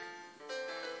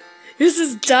This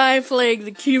is Diane playing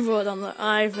the keyboard on the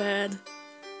iPad.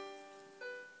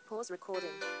 Pause recording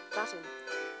button.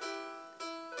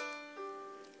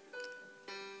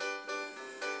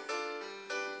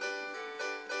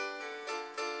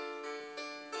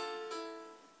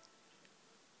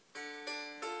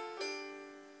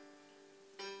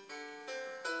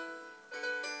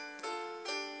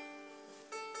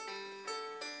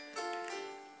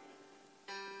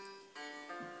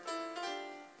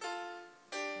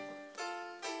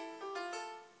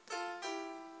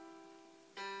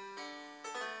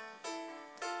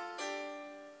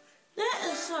 That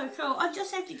is so cool. I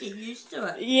just have to get used to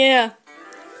it. Yeah.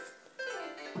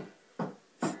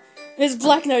 There's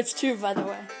black notes too, by the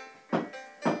way.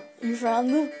 You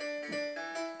found them?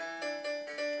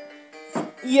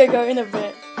 Yeah, go in a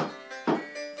bit.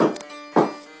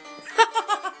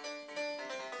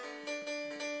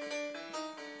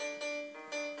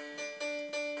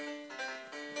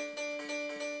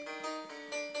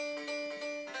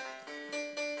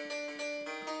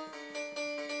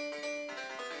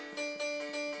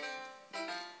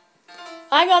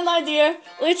 I got an idea.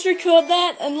 Let's record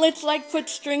that and let's like put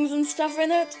strings and stuff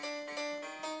in it.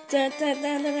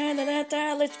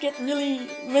 Let's get really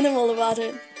minimal about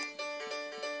it.